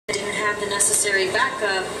have the necessary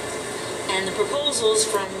backup and the proposals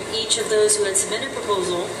from each of those who had submitted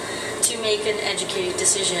proposal to make an educated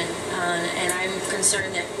decision. And I'm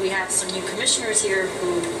concerned that we have some new commissioners here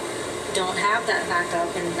who don't have that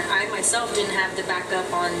backup, and I myself didn't have the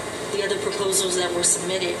backup on the other proposals that were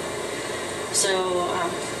submitted. So,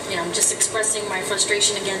 I'm just expressing my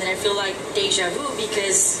frustration again that I feel like deja vu,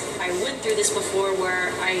 because I went through this before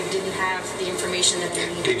where I didn't have the information that I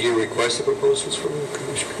needed. Did you request the proposals from the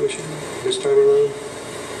commission this time around?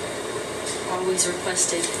 Always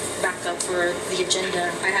requested backup for the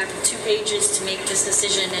agenda. I have 2 pages to make this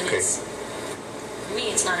decision, and okay. For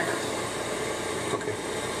me, it's not enough. Okay.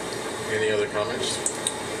 Any other comments?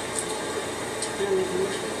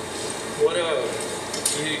 What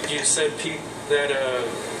you said, Pete, that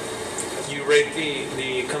you rate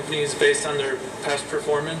the companies based on their past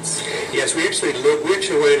performance? Yes, we actually went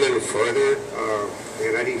a little further,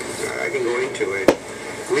 and I can go into it.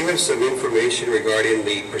 We have some information regarding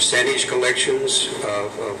the percentage collections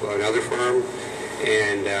of another firm,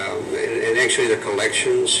 and actually the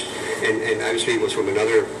collections, and obviously it was from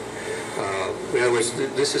another. In other words,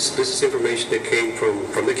 this is information that came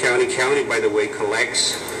from the county. County, by the way,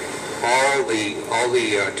 collects all the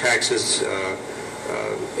taxes.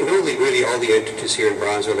 Really all the entities here in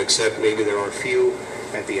Bronzeville, except maybe there are a few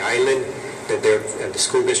at the island that the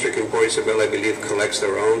school district in Port Isabel, I believe, collects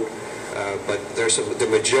their own. But the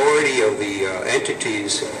majority of the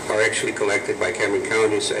entities are actually collected by Cameron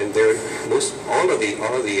counties, and all of the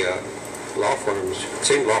law firms,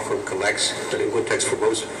 same law firm collects delinquent tax for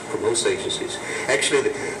most agencies.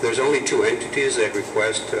 Actually, there's only 2 entities that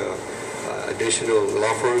request additional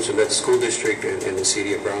law firms, and that's the school district and the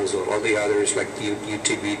city of Brownsville. All the others, like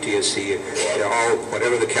UTB, TSC, they're all,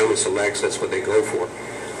 whatever the county selects, that's what they go for.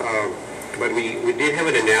 But we did have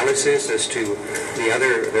an analysis as to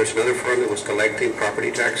there's another firm that was collecting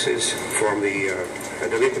property taxes from the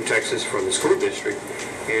delinquent taxes from the school district,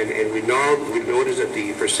 and we noticed that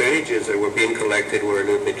the percentages that were being collected were a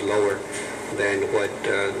little bit lower than what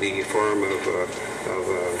the firm of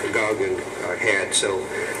Goggin had. So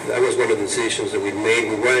that was one of the decisions that we made.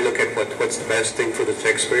 We want to look at what's the best thing for the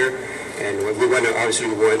taxpayer, and we want to obviously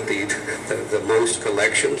want the most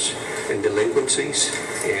collections and delinquencies.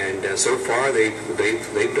 And so far they've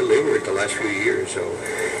delivered the last few years. So,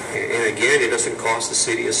 and again, it doesn't cost the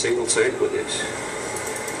city a single cent with this.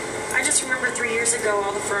 I just remember 3 years ago,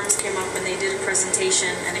 all the firms came up and they did a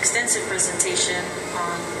presentation, an extensive presentation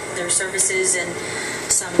on their services and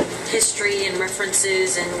some history and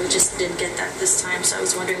references, and we just didn't get that this time, so I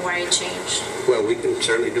was wondering why it changed. Well, we can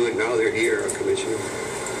certainly do it now. They're here, Commissioner.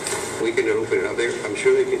 We can open it up there. I'm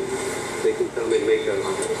sure they can come and make a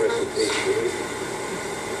presentation. Right?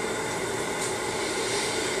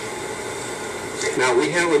 Now we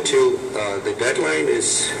have until the deadline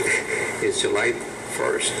is July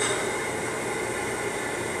 1st.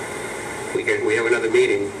 We have another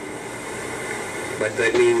meeting, but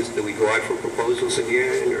that means that we go out for proposals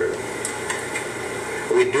again, or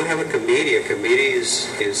we do have a committee. A committee is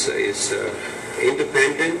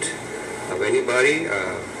independent of anybody,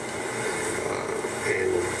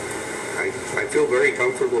 and I feel very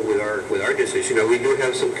comfortable with our decision. Now we do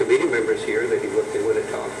have some committee members here that they want to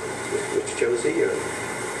talk. Mr. Josie,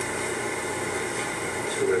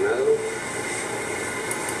 Mr. Renado.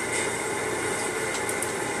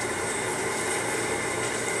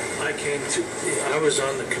 I was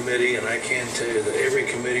on the committee, and I can tell you that every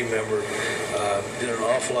committee member did an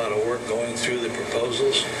awful lot of work going through the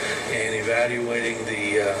proposals and evaluating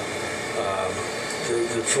the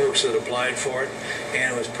folks that applied for it,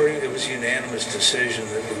 and it was a unanimous decision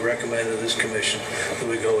that we recommended to this commission that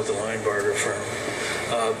we go with the Linebarger firm.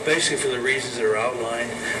 Basically for the reasons that are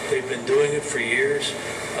outlined. They've been doing it for years.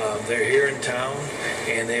 They're here in town,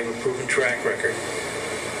 and they have a proven track record.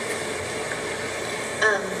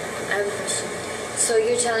 I have a question. So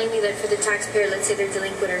you're telling me that for the taxpayer, let's say they're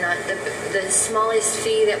delinquent or not, the smallest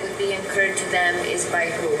fee that would be incurred to them is by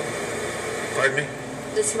who? Pardon me?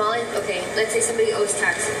 The smallest, okay, let's say somebody owes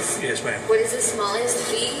taxes. Yes, ma'am. What is the smallest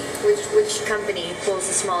fee? Which company pulls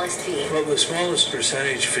the smallest fee? Well, the smallest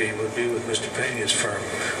percentage fee would be with Mr. Pena's firm.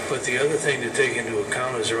 But the other thing to take into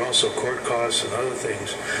account is there are also court costs and other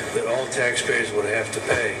things that all taxpayers would have to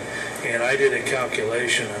pay. And I did a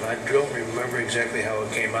calculation, and I don't remember exactly how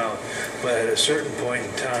it came out, but at a certain point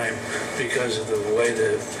in time, because of the way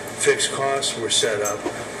the fixed costs were set up,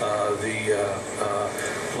 the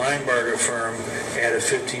Linebarger firm at a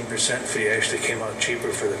 15% fee actually came out cheaper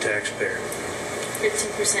for the taxpayer.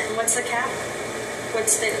 15%. And what's the cap?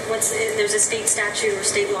 There's a state statute or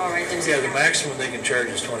state law, right? The maximum they can charge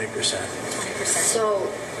is 20%. 20%. So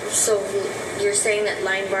So you're saying that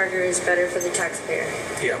line barter is better for the taxpayer?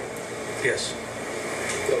 Yeah, yes.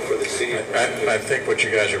 For the city. I think what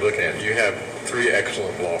you guys are looking at, you have 3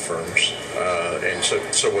 excellent law firms, and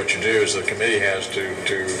so what you do is the committee has to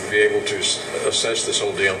be able to assess this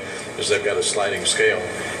whole deal, is they've got a sliding scale,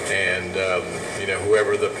 and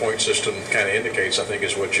whoever the point system kind of indicates, I think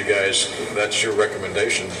is what you guys, that's your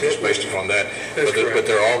recommendation, just based upon that. But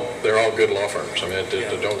they're all good law firms. I mean, I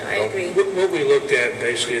agree. What we looked at,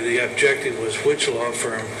 basically, the objective was which law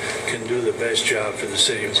firm can do the best job for the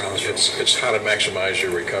city of Brownsville. It's how to maximize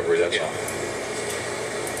your recovery, that's all.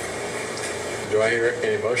 Do I hear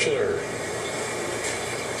any motion, or?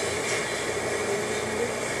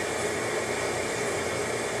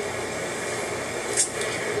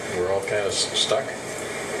 We're all kind of stuck?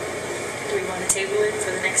 Do we want to table it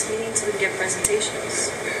for the next meeting so we can get presentations?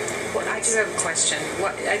 Well, I do have a question.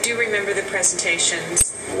 I do remember the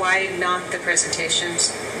presentations. Why not the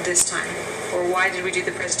presentations this time? Or why did we do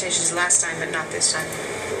the presentations last time but not this time?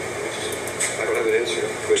 I don't have an answer.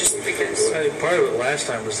 Just because. I think part of it last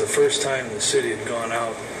time was the first time the city had gone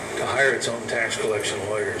out to hire its own tax collection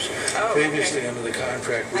lawyers. Oh, Previously, okay. under the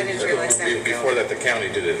contract, I didn't realize that. Before that, the county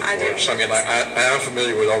did it. I didn't So, I mean, I'm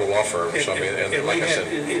familiar with all the law firms. So, I mean, and like we I had,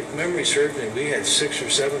 said, if memory serves me, we had 6 or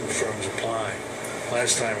 7 firms apply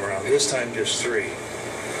last time around. This time, just 3.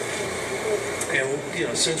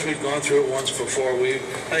 And since we've gone through it once before, I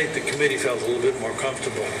think the committee felt a little bit more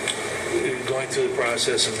comfortable going through the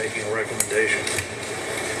process and making a recommendation.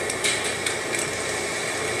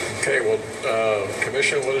 okay, well,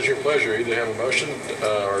 Commissioner, what is your pleasure? Either have a motion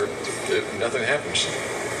or if nothing happens.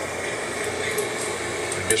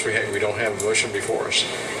 I guess we don't have a motion before us.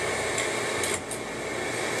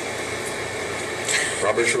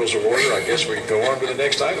 Robert's Rules of Order, I guess we go on to the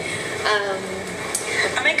next item.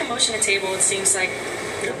 I make a motion to table. It seems like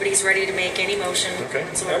nobody's ready to make any motion. Okay.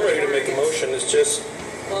 I'm ready to make a motion. It's just,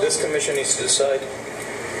 this commission needs to decide.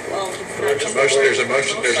 Well, There's a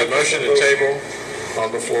motion to table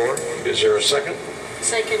on the floor. Is there a second?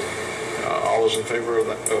 Second. All those in favor of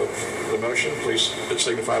the motion, please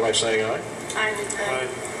signify by saying aye. Aye.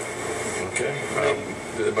 Okay.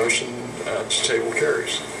 The motion to table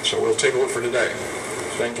carries. So we'll table it for today.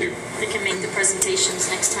 Thank you. We can make the presentations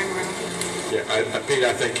next time around. Yeah, Pete,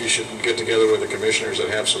 I think you should get together with the commissioners that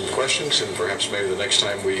have some questions, and perhaps maybe the next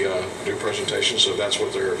time we do presentations, so that's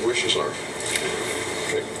what their wishes are.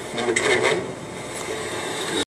 Okay. Number 21.